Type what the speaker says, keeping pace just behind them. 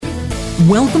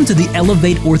Welcome to the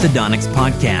Elevate Orthodontics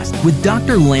podcast with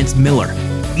Dr. Lance Miller.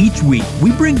 Each week,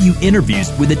 we bring you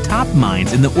interviews with the top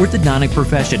minds in the orthodontic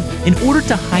profession in order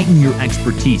to heighten your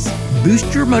expertise,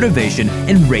 boost your motivation,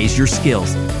 and raise your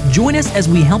skills. Join us as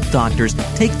we help doctors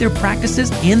take their practices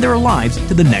and their lives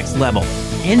to the next level.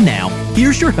 And now,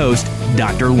 here's your host,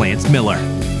 Dr. Lance Miller.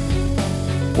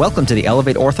 Welcome to the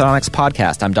Elevate Orthodontics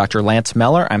podcast. I'm Dr. Lance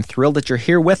Miller. I'm thrilled that you're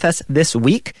here with us this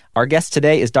week. Our guest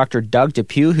today is Dr. Doug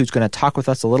DePue, who's going to talk with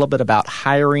us a little bit about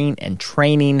hiring and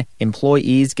training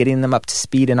employees, getting them up to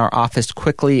speed in our office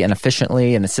quickly and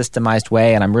efficiently in a systemized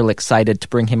way. And I'm really excited to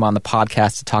bring him on the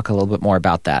podcast to talk a little bit more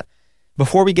about that.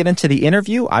 Before we get into the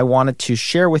interview, I wanted to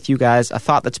share with you guys a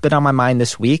thought that's been on my mind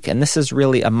this week, and this is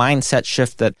really a mindset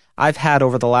shift that I've had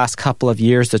over the last couple of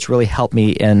years that's really helped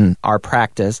me in our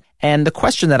practice. And the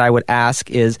question that I would ask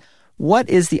is, what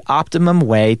is the optimum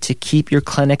way to keep your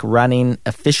clinic running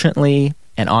efficiently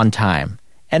and on time?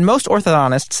 And most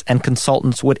orthodontists and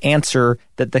consultants would answer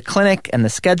that the clinic and the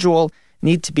schedule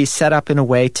need to be set up in a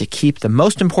way to keep the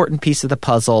most important piece of the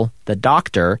puzzle, the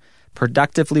doctor,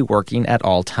 productively working at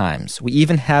all times. We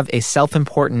even have a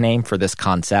self-important name for this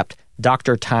concept,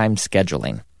 doctor time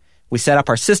scheduling. We set up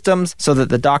our systems so that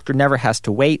the doctor never has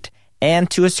to wait,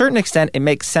 and to a certain extent, it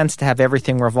makes sense to have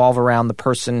everything revolve around the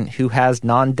person who has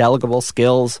non-delegable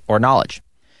skills or knowledge.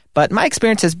 But my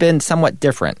experience has been somewhat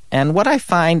different, and what I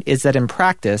find is that in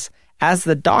practice, as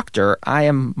the doctor, I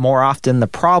am more often the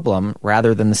problem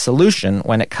rather than the solution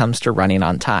when it comes to running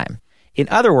on time. In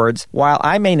other words, while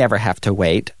I may never have to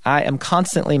wait, I am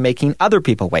constantly making other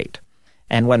people wait.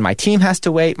 And when my team has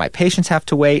to wait, my patients have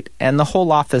to wait, and the whole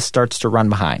office starts to run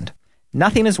behind.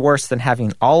 Nothing is worse than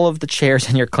having all of the chairs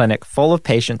in your clinic full of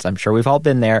patients. I'm sure we've all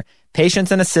been there.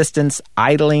 Patients and assistants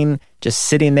idling, just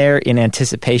sitting there in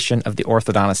anticipation of the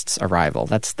orthodontist's arrival.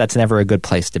 That's never a good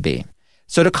place to be.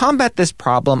 So to combat this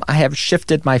problem, I have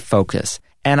shifted my focus.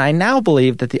 And I now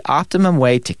believe that the optimum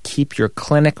way to keep your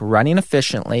clinic running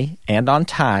efficiently and on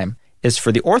time is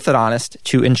for the orthodontist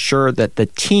to ensure that the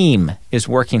team is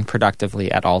working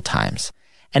productively at all times.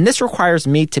 And this requires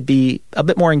me to be a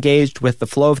bit more engaged with the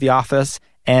flow of the office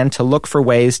and to look for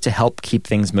ways to help keep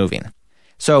things moving.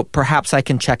 So perhaps I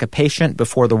can check a patient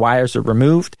before the wires are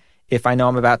removed if I know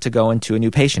I'm about to go into a new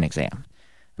patient exam.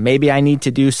 Maybe I need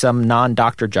to do some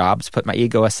non-doctor jobs, put my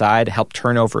ego aside, help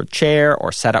turn over a chair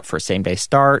or set up for a same-day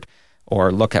start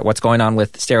or look at what's going on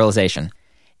with sterilization.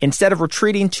 Instead of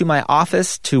retreating to my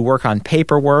office to work on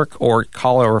paperwork or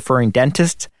call a referring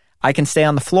dentist, I can stay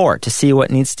on the floor to see what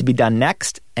needs to be done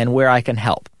next and where I can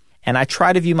help. And I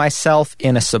try to view myself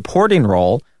in a supporting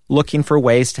role, looking for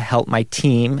ways to help my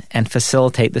team and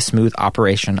facilitate the smooth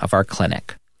operation of our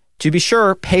clinic. To be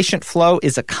sure, patient flow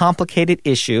is a complicated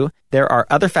issue. There are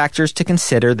other factors to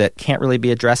consider that can't really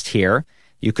be addressed here.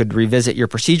 You could revisit your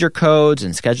procedure codes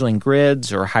and scheduling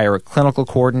grids or hire a clinical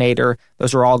coordinator.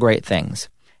 Those are all great things.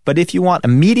 But if you want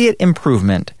immediate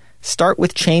improvement, start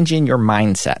with changing your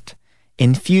mindset.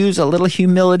 Infuse a little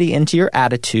humility into your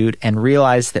attitude and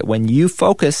realize that when you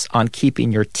focus on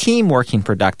keeping your team working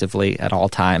productively at all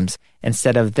times,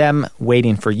 instead of them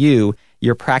waiting for you,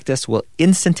 your practice will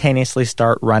instantaneously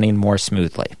start running more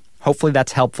smoothly. Hopefully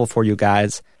that's helpful for you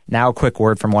guys. Now a quick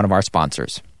word from one of our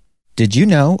sponsors. Did you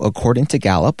know, according to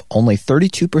Gallup, only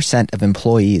 32% of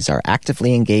employees are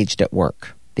actively engaged at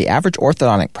work? The average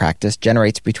orthodontic practice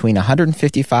generates between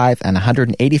 $155,000 and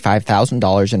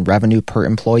 $185,000 in revenue per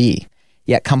employee.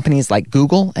 Yet companies like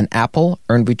Google and Apple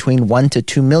earn between $1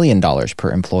 to $2 million per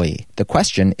employee. The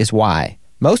question is why?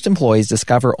 Most employees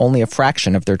discover only a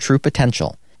fraction of their true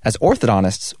potential. As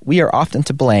orthodontists, we are often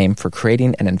to blame for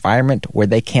creating an environment where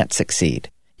they can't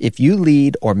succeed. If you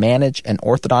lead or manage an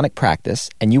orthodontic practice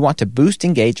and you want to boost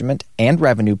engagement and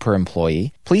revenue per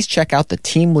employee, please check out the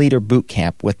Team Leader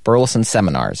Bootcamp with Burleson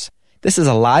Seminars. This is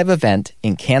a live event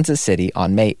in Kansas City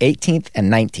on May 18th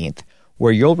and 19th,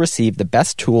 where you'll receive the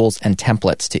best tools and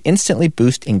templates to instantly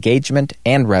boost engagement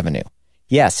and revenue.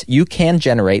 Yes, you can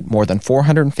generate more than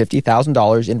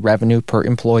 $450,000 in revenue per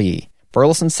employee.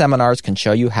 Burleson Seminars can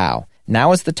show you how.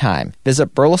 Now is the time.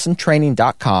 Visit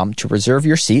burlesontraining.com to reserve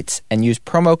your seats and use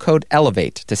promo code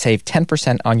ELEVATE to save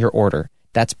 10% on your order.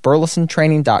 That's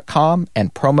burlesontraining.com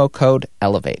and promo code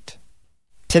ELEVATE.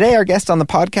 Today, our guest on the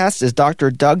podcast is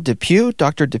Dr. Doug DePue.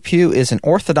 Dr. DePue is an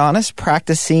orthodontist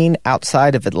practicing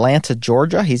outside of Atlanta,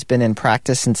 Georgia. He's been in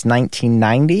practice since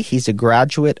 1990. He's a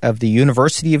graduate of the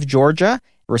University of Georgia,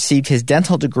 received his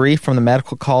dental degree from the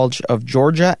Medical College of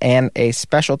Georgia, and a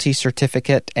specialty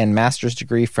certificate and master's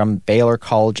degree from Baylor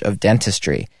College of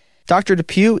Dentistry. Dr.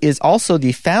 DePuy is also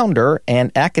the founder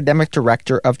and academic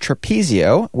director of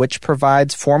Trapezio, which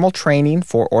provides formal training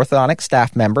for orthodontic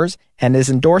staff members and is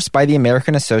endorsed by the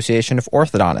American Association of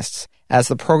Orthodontists. As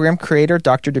the program creator,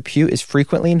 Dr. DePuy is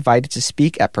frequently invited to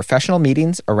speak at professional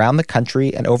meetings around the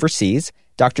country and overseas.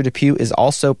 Dr. DePuy is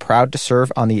also proud to serve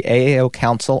on the AAO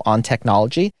Council on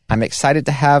Technology. I'm excited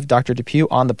to have Dr. DePuy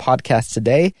on the podcast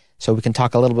today so we can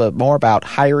talk a little bit more about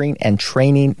hiring and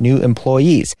training new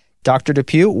employees. Dr.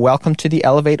 DePuy, welcome to the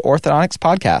Elevate Orthodontics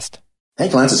podcast.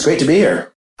 Thank you, Lance. It's great to be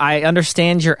here. I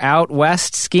understand you're out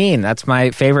west skiing. That's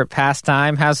my favorite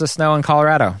pastime. How's the snow in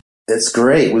Colorado? It's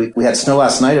great. We had snow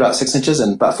last night, about 6 inches,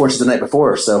 and about 4 inches the night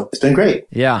before, so it's been great.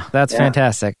 Yeah, that's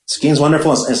fantastic. Skiing's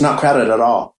wonderful. It's not crowded at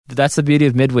all. That's the beauty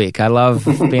of midweek. I love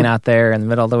being out there in the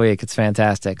middle of the week. It's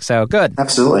fantastic. So good.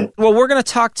 Absolutely. Well, we're going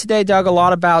to talk today, Doug, a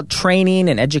lot about training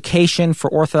and education for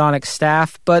orthodontic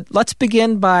staff, but let's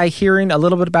begin by hearing a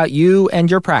little bit about you and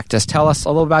your practice. Tell us a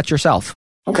little about yourself.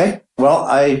 Okay. Well,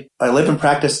 I live and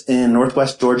practice in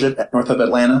Northwest Georgia, north of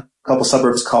Atlanta, a couple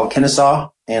suburbs called Kennesaw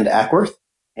and Ackworth,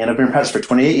 and I've been in practice for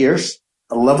 28 years.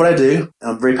 I love what I do.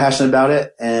 I'm very passionate about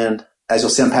it, and as you'll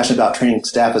see, I'm passionate about training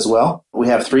staff as well. We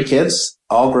have 3 kids,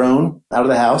 all grown, out of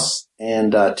the house,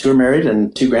 and 2 are married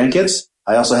and 2 grandkids.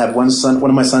 I also have one son. One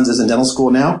of my sons is in dental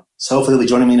school now, so hopefully he'll be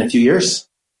joining me in a few years.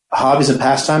 Hobbies and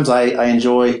pastimes, I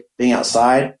enjoy being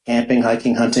outside, camping,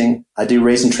 hiking, hunting. I do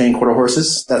raise and train quarter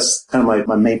horses. That's kind of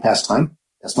my main pastime.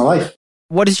 That's my life.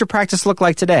 What does your practice look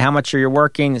like today? How much are you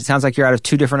working? It sounds like you're out of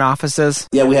 2 different offices.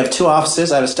 Yeah, we have 2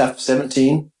 offices. I have a staff of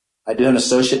 17. I do have an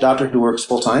associate doctor who works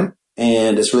full-time,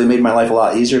 and it's really made my life a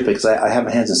lot easier because I have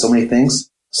my hands in so many things.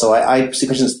 So I see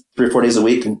patients 3 or 4 days a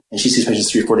week, and she sees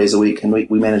patients 3 or 4 days a week, and we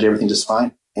manage everything just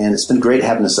fine. And it's been great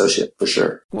having an associate, for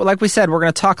sure. Well, like we said, we're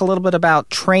going to talk a little bit about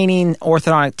training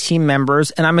orthodontic team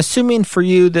members. And I'm assuming for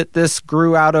you that this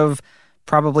grew out of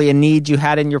probably a need you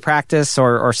had in your practice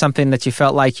or something that you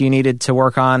felt like you needed to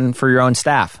work on for your own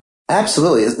staff.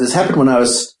 Absolutely. This happened when I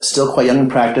was still quite young in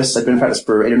practice. I've been in practice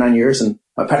for 8 or 9 years, and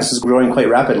my practice was growing quite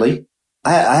rapidly.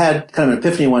 I had kind of an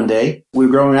epiphany one day. We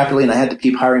were growing rapidly, and I had to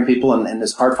keep hiring people, and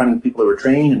it's hard finding people who were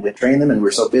trained, and we trained them, and we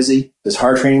were so busy. It was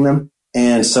hard training them.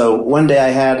 And so one day I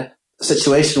had a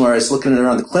situation where I was looking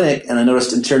around the clinic, and I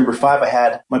noticed in chair number 5, I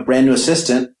had my brand new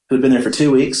assistant who had been there for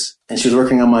 2 weeks, and she was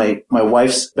working on my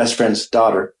wife's best friend's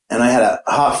daughter. And I had a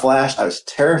hot flash. I was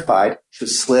terrified she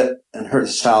would slip and hurt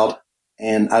this child,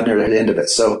 and I'd never heard the end of it.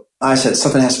 So I said,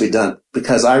 something has to be done,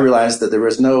 because I realized that there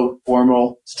was no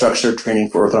formal structured training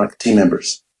for orthodontic team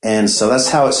members. And so that's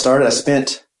how it started. I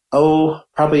spent,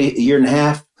 probably a year and a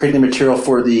half creating the material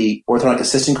for the orthodontic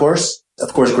assisting course.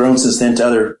 Of course, grown since then to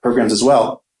other programs as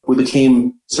well. We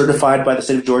became certified by the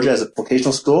state of Georgia as a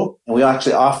vocational school, and we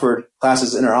actually offered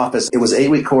classes in our office. It was an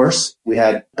 8-week course. We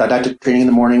had didactic training in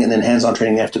the morning and then hands-on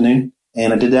training in the afternoon.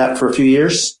 And I did that for a few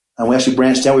years. And we actually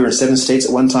branched out. We were in 7 states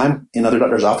at one time in other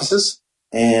doctors' offices.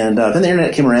 And then the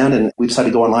internet came around, and we decided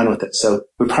to go online with it. So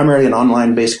we're primarily an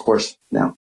online-based course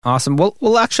now. Awesome.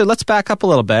 Well, actually, let's back up a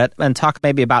little bit and talk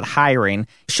maybe about hiring.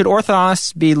 Should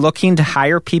orthodontists be looking to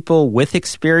hire people with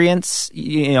experience,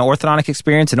 orthodontic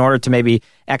experience, in order to maybe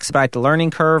expedite the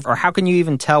learning curve? Or how can you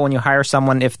even tell when you hire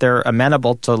someone if they're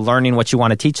amenable to learning what you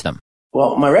want to teach them?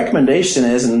 Well, my recommendation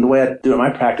is, and the way I do it in my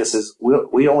practice is,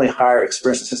 we only hire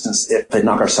experienced assistants if they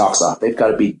knock our socks off. They've got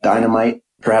to be dynamite,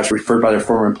 perhaps referred by their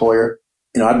former employer.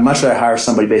 I'd much rather hire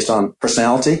somebody based on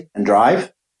personality and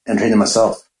drive and train them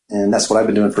myself. And that's what I've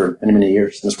been doing for many, many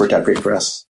years. And it's worked out great for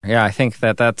us. Yeah, I think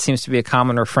that seems to be a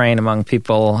common refrain among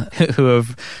people who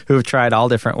have tried all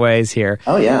different ways here.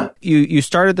 Oh, yeah. You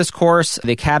started this course,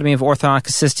 the Academy of Orthodontic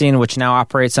Assisting, which now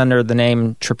operates under the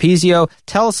name Trapezio.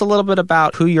 Tell us a little bit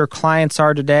about who your clients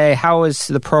are today. How is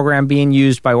the program being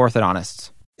used by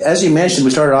orthodontists? As you mentioned,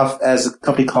 we started off as a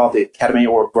company called the Academy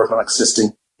of Orthodontic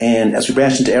Assisting. And as we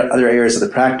branched into other areas of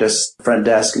the practice, front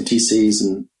desk and TCs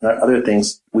and other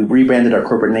things, we rebranded our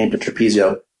corporate name to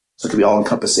Trapezio, so it could be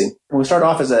all-encompassing. When we started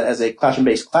off as a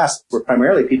classroom-based class, where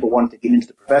primarily people wanted to get into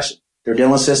the profession. There are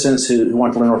dental assistants who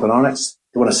want to learn orthodontics.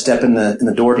 They want to step in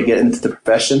the door to get into the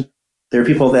profession. There are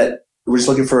people that were just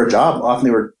looking for a job. Often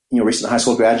they were recent high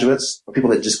school graduates, or people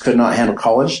that just could not handle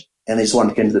college, and they just wanted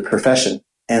to get into the profession.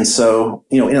 And so,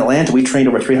 in Atlanta, we trained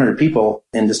over 300 people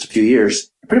in just a few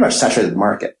years, pretty much saturated the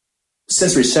market.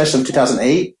 Since the recession of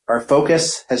 2008, our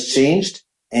focus has changed,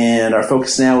 and our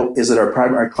focus now is that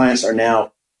our clients are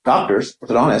now doctors,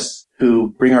 orthodontists,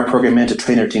 who bring our program in to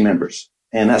train their team members.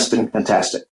 And that's been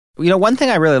fantastic. One thing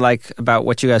I really like about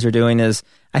what you guys are doing is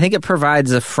I think it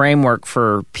provides a framework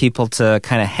for people to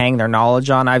kind of hang their knowledge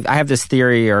on. I have this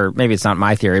theory, or maybe it's not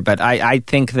my theory, but I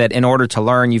think that in order to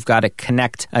learn, you've got to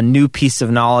connect a new piece of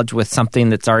knowledge with something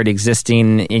that's already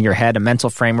existing in your head, a mental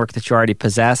framework that you already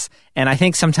possess. And I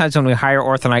think sometimes when we hire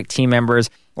orthodontic team members,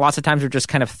 lots of times we're just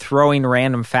kind of throwing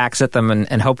random facts at them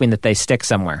and hoping that they stick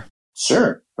somewhere.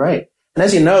 Sure, right. And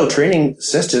as you know, training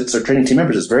assistants or training team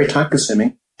members is very time consuming.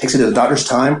 It takes either the doctor's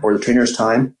time or the trainer's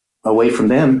time away from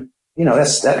them.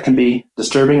 That can be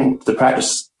disturbing to the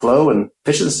practice flow and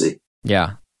efficiency.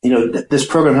 Yeah. This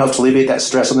program helps alleviate that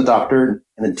stress on the doctor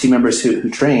and the team members who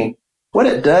train. What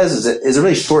it does is it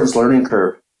really shortens the learning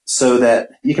curve so that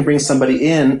you can bring somebody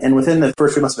in, and within the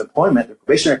first 3 months of employment, the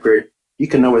probationary period, you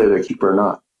can know whether they're a keeper or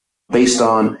not based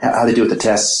on how they do with the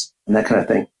tests and that kind of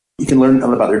thing. You can learn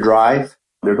about their drive,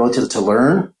 their ability to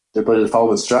learn, their ability to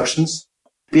follow instructions.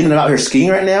 Being out here skiing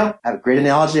right now, I have a great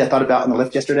analogy I thought about on the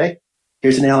lift yesterday.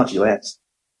 Here's an analogy, Lance.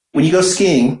 When you go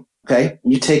skiing, okay,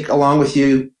 you take along with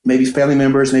you maybe family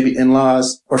members, maybe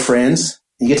in-laws or friends.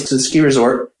 You get to the ski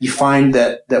resort, you find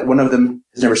that one of them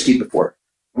has never skied before.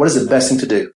 What is the best thing to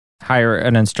do? Hire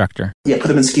an instructor. Yeah, put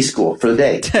them in ski school for the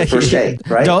day, the first day,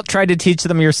 right? Don't try to teach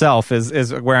them yourself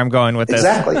is where I'm going with this.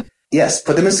 Exactly. Yes,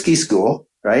 put them in ski school,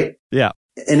 right? Yeah.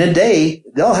 In a day,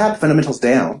 they'll have fundamentals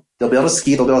down. They'll be able to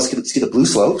ski. They'll be able to ski the blue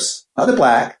slopes, not the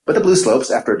black, but the blue slopes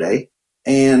after a day.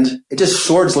 And it just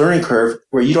shortens the learning curve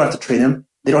where you don't have to train them.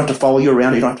 They don't have to follow you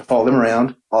around. You don't have to follow them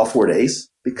around all 4 days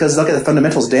because they'll get the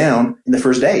fundamentals down in the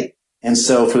first day. And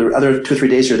so for the other 2 or 3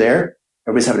 days you're there,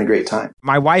 everybody's having a great time.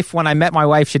 My wife, when I met my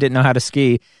wife, she didn't know how to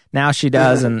ski. Now she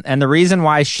does. And the reason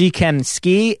why she can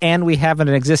ski and we have an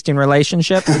existing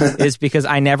relationship is because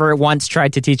I never once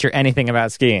tried to teach her anything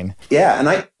about skiing. Yeah.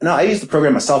 And I use the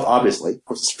program myself, obviously. Of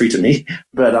course, it's free to me,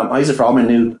 but I use it for all my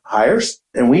new hires.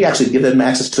 And we actually give them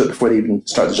access to it before they even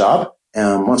start the job.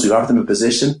 Once we offer them a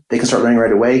position, they can start learning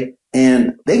right away.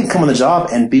 And they can come on the job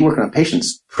and be working on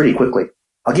patients pretty quickly.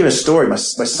 I'll give you a story. My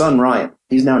son, Ryan,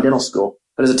 he's now in dental school.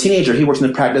 But as a teenager, he worked in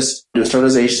the practice doing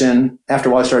sterilization. After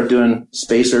a while, he started doing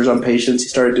spacers on patients. He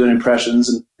started doing impressions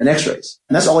and x-rays.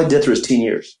 And that's all he did through his teen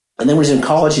years. And then when he was in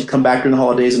college, he'd come back during the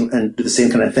holidays and do the same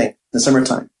kind of thing in the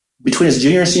summertime. Between his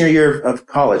junior and senior year of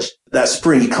college, that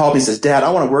spring, he called me and says, Dad,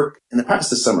 I want to work in the practice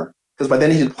this summer. Because by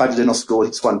then he had applied to dental school. He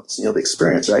just wanted the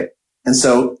experience, right? And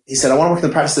so he said, I want to work in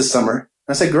the practice this summer.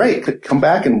 And I said, great. Come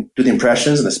back and do the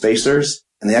impressions and the spacers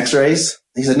and the x-rays.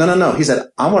 And he said, no. He said,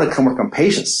 I want to come work on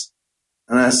patients.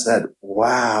 And I said,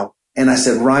 wow. And I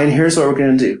said, Ryan, here's what we're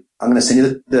going to do. I'm going to send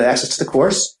you the access to the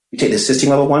course. You take the assisting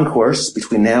level 1 course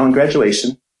between now and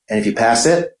graduation. And if you pass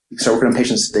it, you can start working on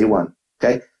patients day 1.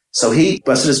 Okay. So he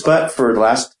busted his butt for the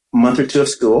last month or 2 of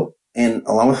school. And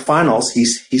along with finals,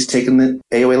 he's taken the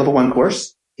AOA level 1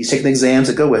 course. He's taken the exams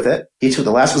that go with it. He took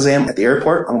the last exam at the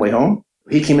airport on the way home.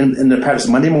 He came into practice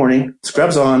Monday morning,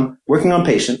 scrubs on, working on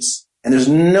patients. And there's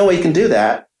no way you can do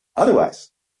that otherwise.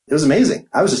 It was amazing.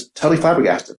 I was just totally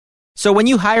flabbergasted. So when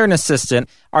you hire an assistant,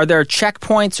 are there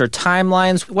checkpoints or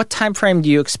timelines? What time frame do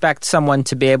you expect someone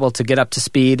to be able to get up to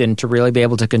speed and to really be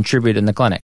able to contribute in the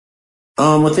clinic?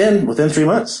 Within 3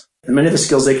 months. And many of the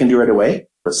skills they can do right away,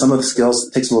 but some of the skills,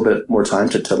 it takes a little bit more time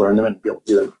to learn them and be able to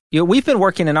do them. We've been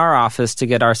working in our office to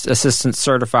get our assistants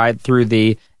certified through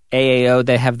the AAO.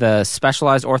 They have the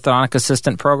Specialized Orthodontic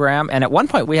Assistant Program. And at one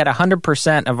point, we had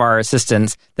 100% of our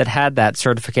assistants that had that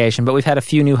certification. But we've had a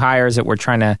few new hires that we're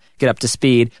trying to get up to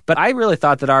speed. But I really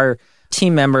thought that our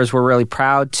team members were really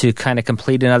proud to kind of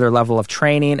complete another level of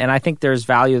training. And I think there's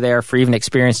value there for even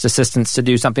experienced assistants to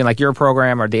do something like your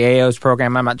program or the AAO's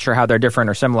program. I'm not sure how they're different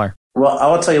or similar. Well, I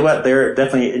will tell you what, they're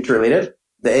definitely interrelated.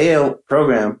 The AAO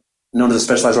program, known as the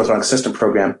Specialized Orthodontic Assistant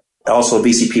Program, also a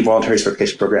BCP Voluntary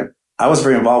Certification Program. I was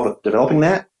very involved with developing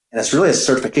that. And it's really a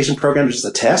certification program, which is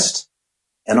a test.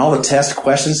 And all the test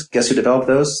questions, guess who developed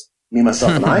those? Me,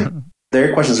 myself, and I.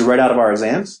 Their questions are right out of our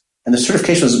exams. And the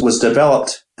certification was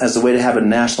developed as a way to have a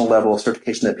national level of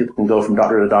certification that people can go from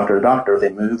doctor to doctor to doctor, if they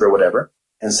move or whatever,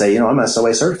 and say, I'm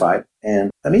SOA certified.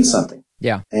 And that means something.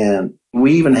 Yeah. And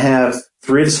we even have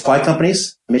 3 of the supply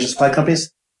companies, major supply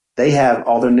companies, they have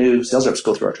all their new sales reps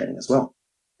go through our training as well.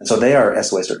 And so they are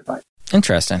SOA certified.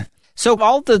 Interesting. So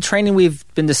all the training we've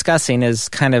been discussing is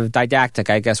kind of didactic,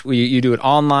 I guess. You do it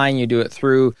online, you do it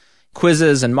through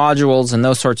quizzes and modules and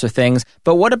those sorts of things.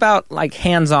 But what about like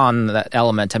hands-on that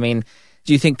element? I mean,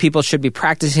 do you think people should be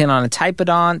practicing on a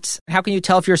typodont? How can you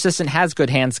tell if your assistant has good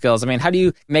hand skills? I mean, how do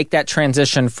you make that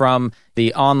transition from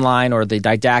the online or the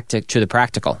didactic to the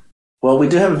practical? Well, we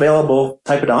do have available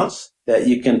typodonts that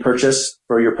you can purchase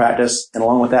for your practice. And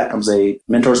along with that comes a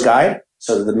mentor's guide.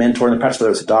 So that the mentor in the practice,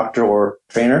 whether it's a doctor or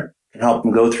trainer, can help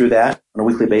them go through that on a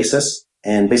weekly basis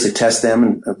and basically test them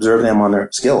and observe them on their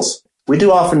skills. We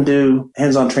do often do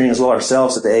hands-on training as well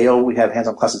ourselves at the AO. We have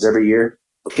hands-on classes every year.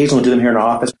 Occasionally we do them here in our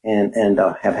office and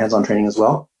have hands-on training as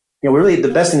well. Really the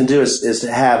best thing to do is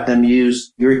to have them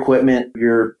use your equipment,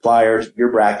 your pliers,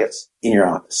 your brackets in your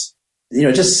office.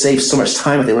 It just saves so much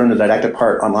time if they learn the didactic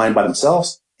part online by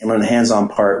themselves and learn the hands-on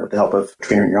part with the help of a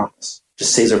trainer in your office.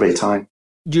 Just saves everybody time.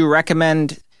 Do you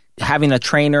recommend having a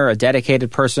trainer, a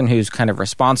dedicated person who's kind of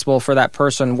responsible for that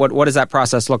person? What does that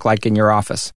process look like in your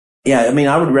office? Yeah,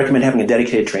 I would recommend having a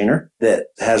dedicated trainer that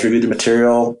has reviewed the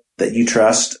material, that you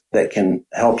trust, that can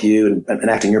help you and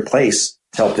act in your place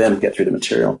to help them get through the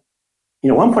material.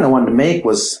 One point I wanted to make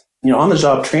was,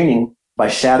 on-the-job training by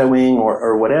shadowing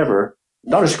or whatever,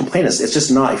 doctors complain it's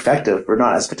just not effective or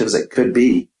not as effective as it could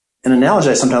be. An analogy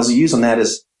I sometimes use on that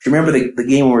is, if you remember the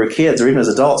game when we were kids or even as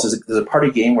adults, there's a party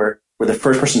game where the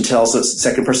first person tells the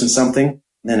second person something, and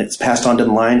then it's passed on to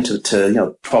the line to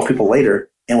 12 people later.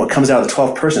 And what comes out of the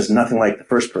 12th person is nothing like the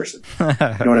first person. You know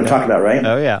what I'm talking about, right?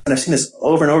 Oh, yeah. And I've seen this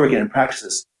over and over again in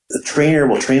practices. The trainer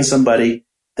will train somebody,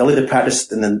 they'll leave the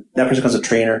practice, and then that person becomes a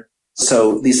trainer.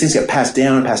 So these things get passed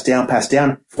down.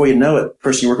 Before you know it, the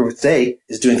person you're working with today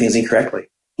is doing things incorrectly.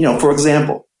 For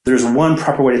example, there's one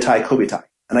proper way to tie a Kobe tie.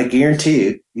 And I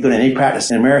guarantee you go to any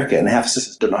practice in America and half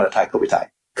assistants don't know how to tie a Kobe tie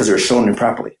because they're shown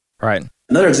improperly. Right.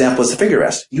 Another example is the finger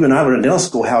rest. You and I learned in dental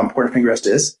school how important finger rest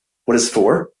is, what it's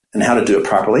for, and how to do it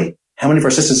properly. How many of our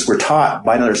assistants were taught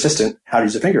by another assistant how to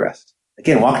use a finger rest?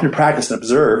 Again, walk into practice and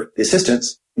observe the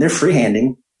assistants, and they're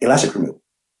freehanding elastic removal.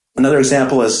 Another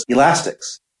example is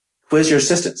elastics. Quiz your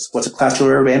assistants. What's a class 2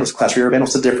 rubber band? What's a class 3 rubber band?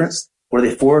 What's the difference? What are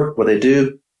they for? What do they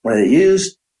do? When are they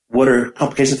used? What are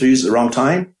complications if they're used at the wrong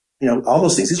time? All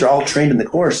those things. These are all trained in the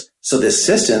course. So the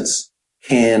assistants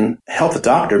can help the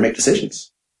doctor make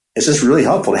decisions. It's just really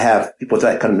helpful to have people with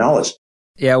that kind of knowledge.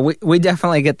 Yeah, we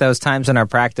definitely get those times in our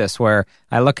practice where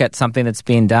I look at something that's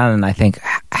being done and I think,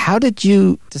 how did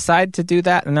you decide to do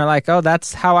that? And they're like, oh,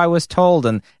 that's how I was told.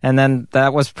 And then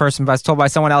that was told by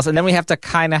someone else. And then we have to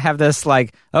kind of have this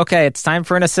okay, it's time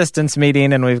for an assistance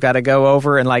meeting and we've got to go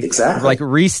over and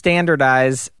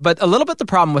re-standardize. But a little bit the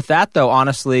problem with that, though,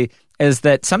 honestly, is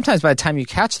that sometimes by the time you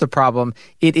catch the problem,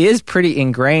 it is pretty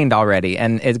ingrained already.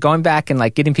 And it's going back and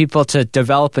getting people to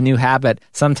develop a new habit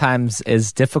sometimes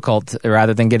is difficult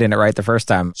rather than getting it right the first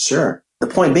time. Sure. The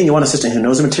point being, you want an assistant who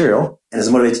knows the material and is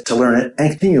motivated to learn it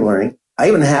and continue learning. I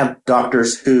even have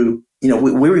doctors who,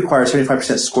 we require a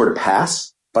 75% score to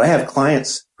pass, but I have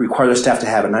clients who require their staff to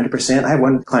have a 90%. I have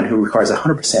one client who requires a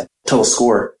 100% total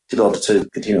score to be able to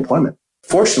continue employment.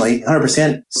 Fortunately,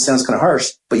 100% sounds kind of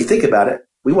harsh, but you think about it.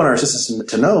 We want our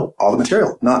assistants to know all the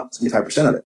material, not 75%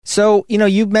 of it. So,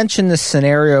 you mentioned this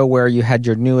scenario where you had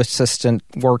your new assistant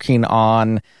working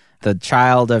on the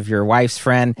child of your wife's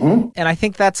friend. Mm-hmm. And I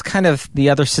think that's kind of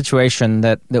the other situation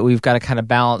that we've got to kind of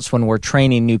balance when we're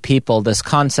training new people, this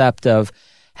concept of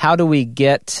how do we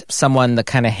get someone the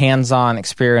kind of hands-on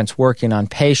experience working on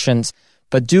patients,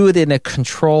 but do it in a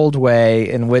controlled way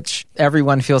in which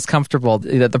everyone feels comfortable,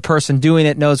 that the person doing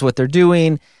it knows what they're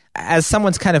doing. As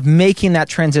someone's kind of making that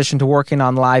transition to working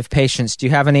on live patients, do you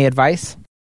have any advice?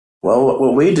 Well,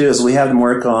 what we do is we have them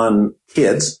work on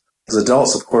kids. As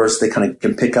adults, of course, they kind of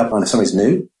can pick up on if somebody's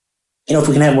new. If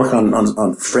we can have them work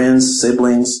on friends,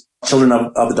 siblings, children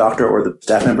of the doctor or the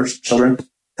staff members' children,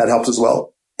 that helps as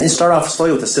well. And you start off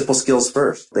slowly with the simple skills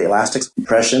first. The elastics,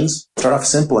 compressions, start off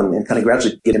simple and kind of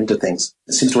gradually get into things.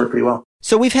 It seems to work pretty well.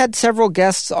 So we've had several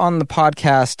guests on the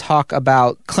podcast talk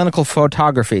about clinical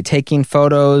photography, taking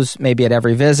photos maybe at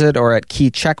every visit or at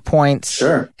key checkpoints.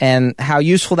 Sure. And how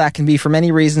useful that can be for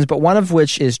many reasons, but one of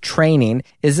which is training.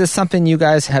 Is this something you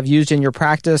guys have used in your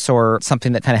practice or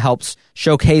something that kind of helps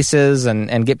show cases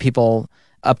and get people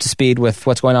up to speed with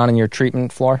what's going on in your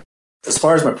treatment floor? As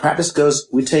far as my practice goes,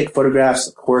 we take photographs,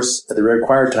 of course, at the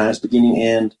required times, beginning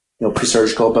and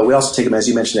pre-surgical, but we also take them, as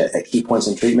you mentioned, at key points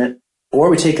in treatment. Or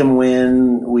we take them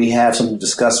when we have something to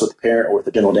discuss with the parent or with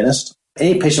the general dentist.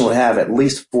 Any patient will have at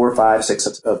least 4, 5, 6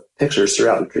 sets of pictures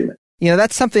throughout the treatment.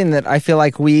 That's something that I feel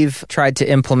like we've tried to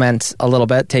implement a little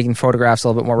bit, taking photographs a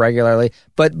little bit more regularly.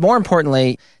 But more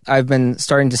importantly, I've been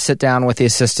starting to sit down with the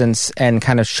assistants and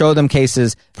kind of show them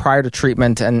cases prior to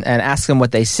treatment and ask them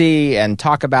what they see and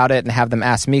talk about it and have them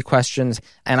ask me questions.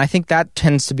 And I think that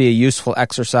tends to be a useful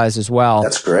exercise as well.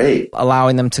 That's great.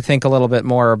 Allowing them to think a little bit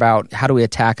more about how do we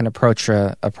attack and approach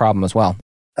a problem as well.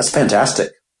 That's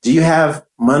fantastic. Do you have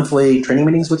monthly training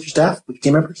meetings with your staff, with your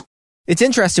team members? It's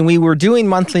interesting. We were doing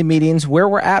monthly meetings. Where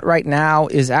we're at right now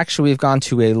is actually we've gone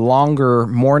to a longer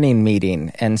morning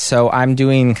meeting. And so I'm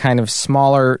doing kind of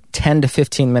smaller 10 to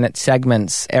 15 minute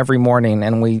segments every morning.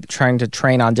 And we trying to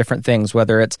train on different things,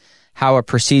 whether it's how a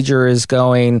procedure is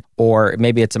going, or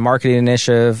maybe it's a marketing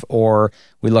initiative, or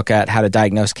we look at how to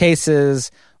diagnose cases.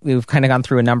 We've kind of gone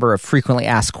through a number of frequently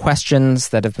asked questions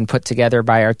that have been put together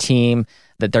by our team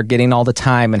that they're getting all the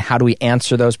time, and how do we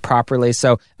answer those properly.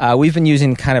 So we've been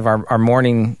using kind of our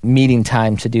morning meeting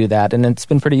time to do that, and it's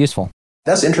been pretty useful.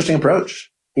 That's an interesting approach.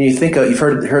 You think you've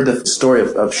heard the story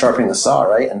of sharpening the saw,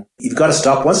 right? And you've got to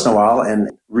stop once in a while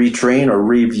and retrain or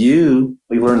review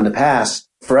what we learned in the past.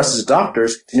 For us as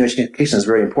doctors, continuous education is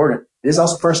very important. It is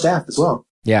also for our staff as well.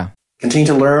 Yeah. Continue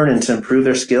to learn and to improve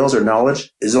their skills or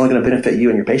knowledge is only going to benefit you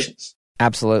and your patients.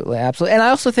 Absolutely, absolutely. And I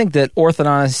also think that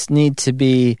orthodontists need to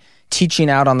be teaching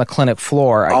out on the clinic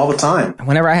floor. All the time.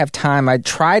 Whenever I have time, I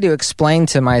try to explain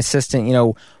to my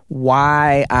assistant,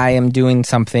 why I am doing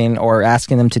something or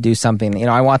asking them to do something.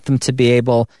 I want them to be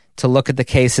able to look at the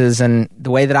cases and the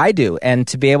way that I do and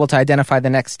to be able to identify the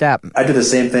next step. I do the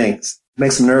same thing.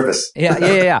 Makes them nervous.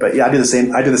 Yeah. But yeah, I do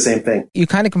the same thing. You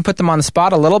kind of can put them on the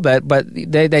spot a little bit, but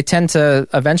they tend to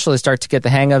eventually start to get the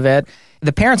hang of it.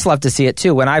 The parents love to see it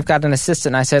too. When I've got an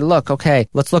assistant and I say, look, okay,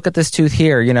 let's look at this tooth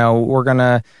here. We're going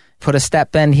to put a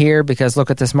step bend here because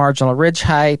look at this marginal ridge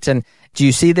height. And do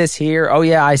you see this here? Oh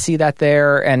yeah, I see that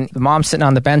there. And the mom's sitting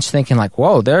on the bench thinking like,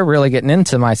 whoa, they're really getting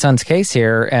into my son's case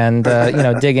here and,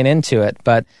 digging into it.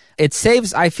 But it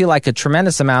saves, I feel like, a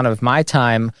tremendous amount of my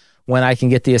time when I can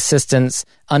get the assistants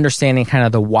understanding kind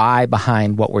of the why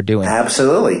behind what we're doing.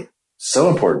 Absolutely. So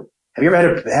important. Have you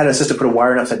ever had an assistant put a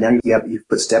wire upside down? You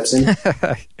put steps in?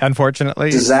 Unfortunately.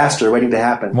 Disaster waiting to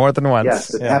happen. More than once.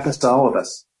 Yes, it happens to all of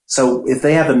us. So if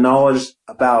they have the knowledge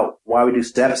about why we do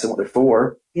steps and what they're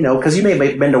for, because you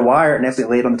may bend a wire and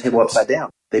accidentally lay it on the table upside down.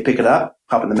 They pick it up,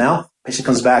 pop it in the mouth. Patient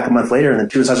comes back a month later and then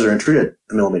two incisors are intruded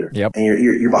a millimeter. Yep. And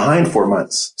you're behind 4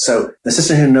 months. So the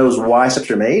assistant who knows why steps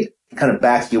are made can kind of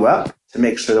back you up to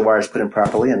make sure the wire is put in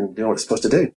properly and doing what it's supposed to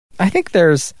do. I think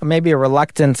there's maybe a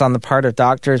reluctance on the part of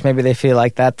doctors. Maybe they feel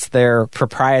like that's their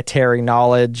proprietary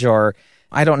knowledge, or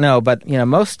I don't know. But,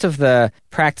 most of the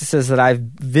practices that I've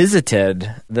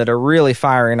visited that are really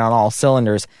firing on all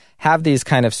cylinders have these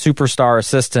kind of superstar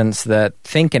assistants that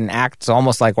think and act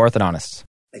almost like orthodontists.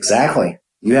 Exactly.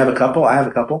 You have a couple, I have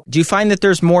a couple. Do you find that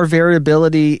there's more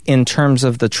variability in terms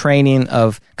of the training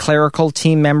of clerical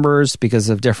team members because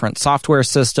of different software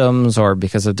systems or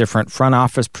because of different front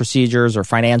office procedures or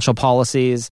financial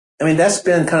policies? I mean, that's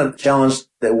been kind of the challenge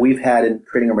that we've had in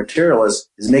creating our material is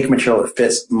making material that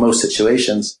fits most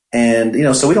situations. And,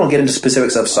 so we don't get into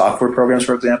specifics of software programs,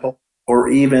 for example, or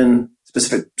even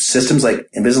specific systems like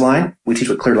Invisalign. We teach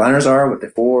what clear aligners are, what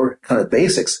they're for, kind of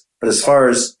basics. But as far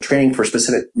as training for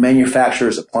specific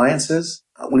manufacturers' appliances,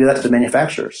 we leave that to the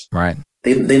manufacturers. Right.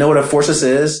 They know what a forceps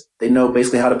is. They know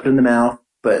basically how to put it in the mouth.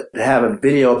 But to have a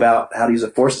video about how to use a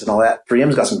forceps and all that,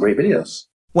 3M's got some great videos.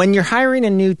 When you're hiring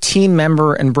a new team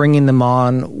member and bringing them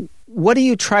on, what do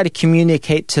you try to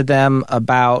communicate to them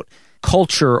about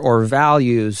culture or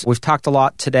values? We've talked a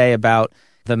lot today about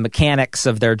the mechanics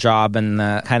of their job and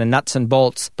the kind of nuts and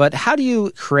bolts. But how do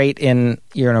you create in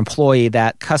your employee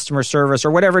that customer service or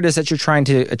whatever it is that you're trying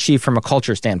to achieve from a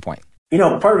culture standpoint?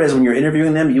 Part of it is when you're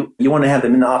interviewing them, you want to have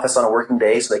them in the office on a working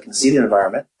day so they can see the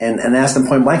environment and ask them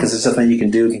point blank, is this something you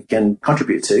can do and can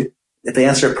contribute to? If they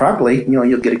answer it properly,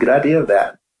 you'll get a good idea of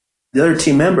that. The other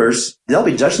team members, they'll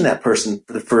be judging that person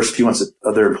for the first few months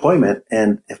of their employment.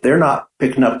 And if they're not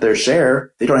picking up their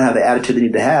share, they don't have the attitude they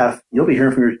need to have, you'll be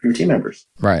hearing from your team members.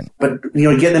 Right. But,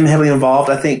 getting them heavily involved,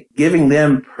 I think giving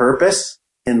them purpose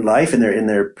in life, in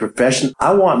their profession.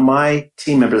 I want my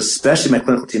team members, especially my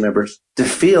clinical team members, to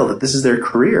feel that this is their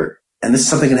career and this is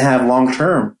something they can have long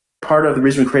term. Part of the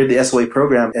reason we created the SOA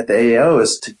program at the AAO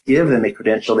is to give them a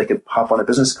credential they can pop on a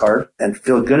business card and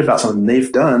feel good about something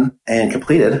they've done and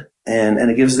completed. And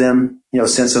it gives them, a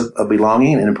sense of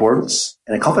belonging and importance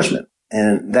and accomplishment.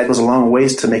 And that goes a long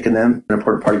ways to making them an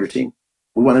important part of your team.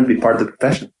 We want them to be part of the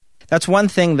profession. That's one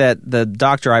thing that the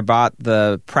doctor I bought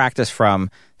the practice from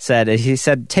said. He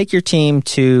said, take your team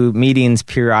to meetings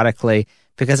periodically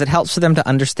because it helps for them to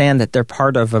understand that they're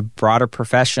part of a broader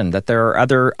profession, that there are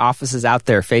other offices out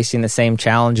there facing the same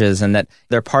challenges, and that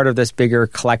they're part of this bigger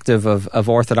collective of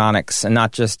orthodontics and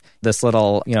not just this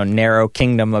little, narrow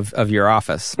kingdom of your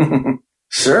office.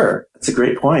 Sure. That's a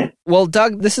great point. Well,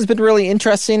 Doug, this has been really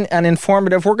interesting and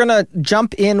informative. We're going to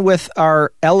jump in with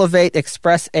our Elevate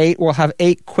Express 8. We'll have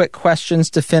 8 quick questions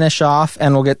to finish off,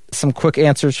 and we'll get some quick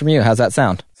answers from you. How's that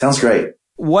sound? Sounds great.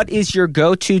 What is your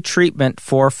go-to treatment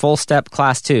for full step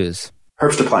class 2s?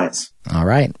 Herbst Appliance. All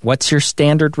right. What's your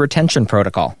standard retention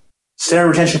protocol? Standard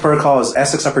retention protocol is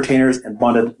Essex upper retainers and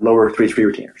bonded lower 3-3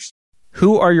 retainers.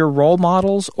 Who are your role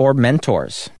models or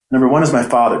mentors? Number one is my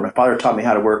father. My father taught me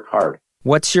how to work hard.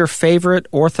 What's your favorite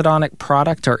orthodontic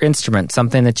product or instrument,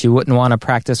 something that you wouldn't want to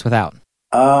practice without?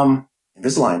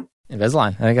 Invisalign.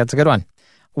 Invisalign. I think that's a good one.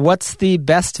 What's the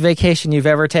best vacation you've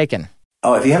ever taken?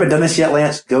 Oh, if you haven't done this yet,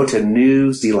 Lance, go to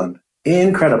New Zealand.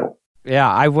 Incredible.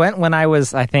 Yeah, I went when I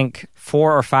was, I think,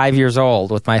 4 or 5 years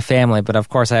old with my family, but of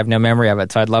course I have no memory of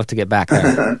it, so I'd love to get back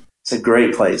there. It's a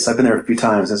great place. I've been there a few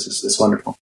times. It's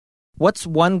wonderful. What's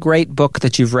one great book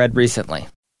that you've read recently?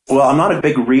 Well, I'm not a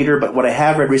big reader, but what I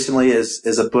have read recently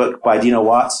is a book by Dino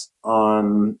Watts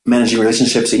on managing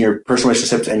relationships in your personal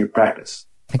relationships and your practice.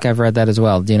 I think I've read that as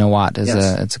well. Dino Watt is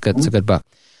it's a good book.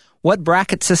 What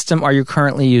bracket system are you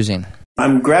currently using?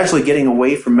 I'm gradually getting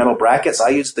away from metal brackets. I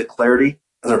use the Clarity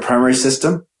as our primary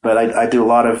system, but I do a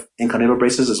lot of incognito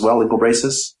braces as well, lingual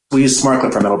braces. We use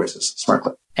SmartClip for metal braces,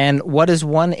 SmartClip. And what is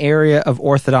one area of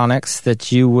orthodontics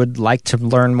that you would like to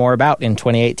learn more about in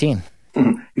 2018? You're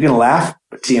going to laugh,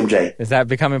 but TMJ. Is that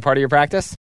becoming part of your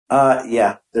practice?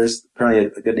 Yeah, there's apparently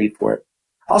a good need for it.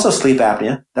 Also sleep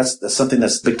apnea. That's something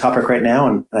that's a big topic right now,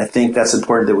 and I think that's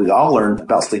important that we all learn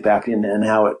about sleep apnea and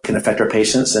how it can affect our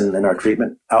patients and our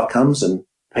treatment outcomes and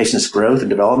patients' growth and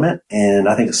development. And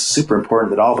I think it's super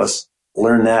important that all of us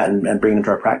learn that and bring it into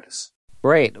our practice.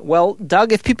 Great. Well,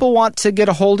 Doug, if people want to get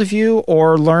a hold of you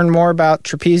or learn more about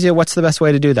Trapezio, what's the best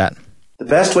way to do that? The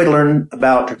best way to learn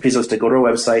about Trapezio is to go to our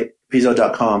website,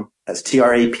 trapezio.com. That's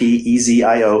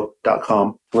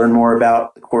trapezio.com. To learn more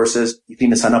about the courses, you can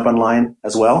even sign up online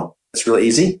as well. It's really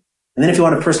easy. And then if you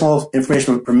want personal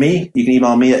information from me, you can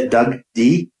email me at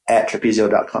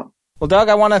dougd@trapezio.com. Well, Doug,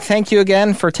 I want to thank you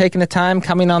again for taking the time,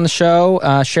 coming on the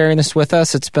show, sharing this with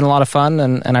us. It's been a lot of fun,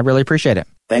 and I really appreciate it.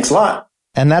 Thanks a lot.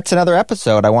 And that's another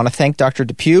episode. I want to thank Dr.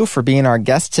 DePuy for being our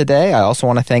guest today. I also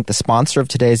want to thank the sponsor of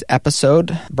today's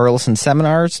episode, Burleson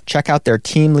Seminars. Check out their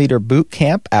Team Leader Boot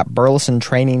Camp at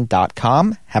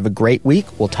burlesontraining.com. Have a great week.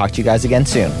 We'll talk to you guys again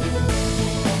soon.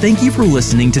 Thank you for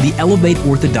listening to the Elevate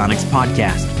Orthodontics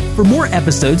podcast. For more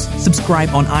episodes,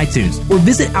 subscribe on iTunes or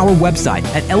visit our website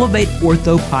at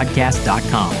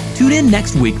elevateorthopodcast.com. Tune in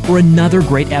next week for another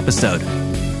great episode.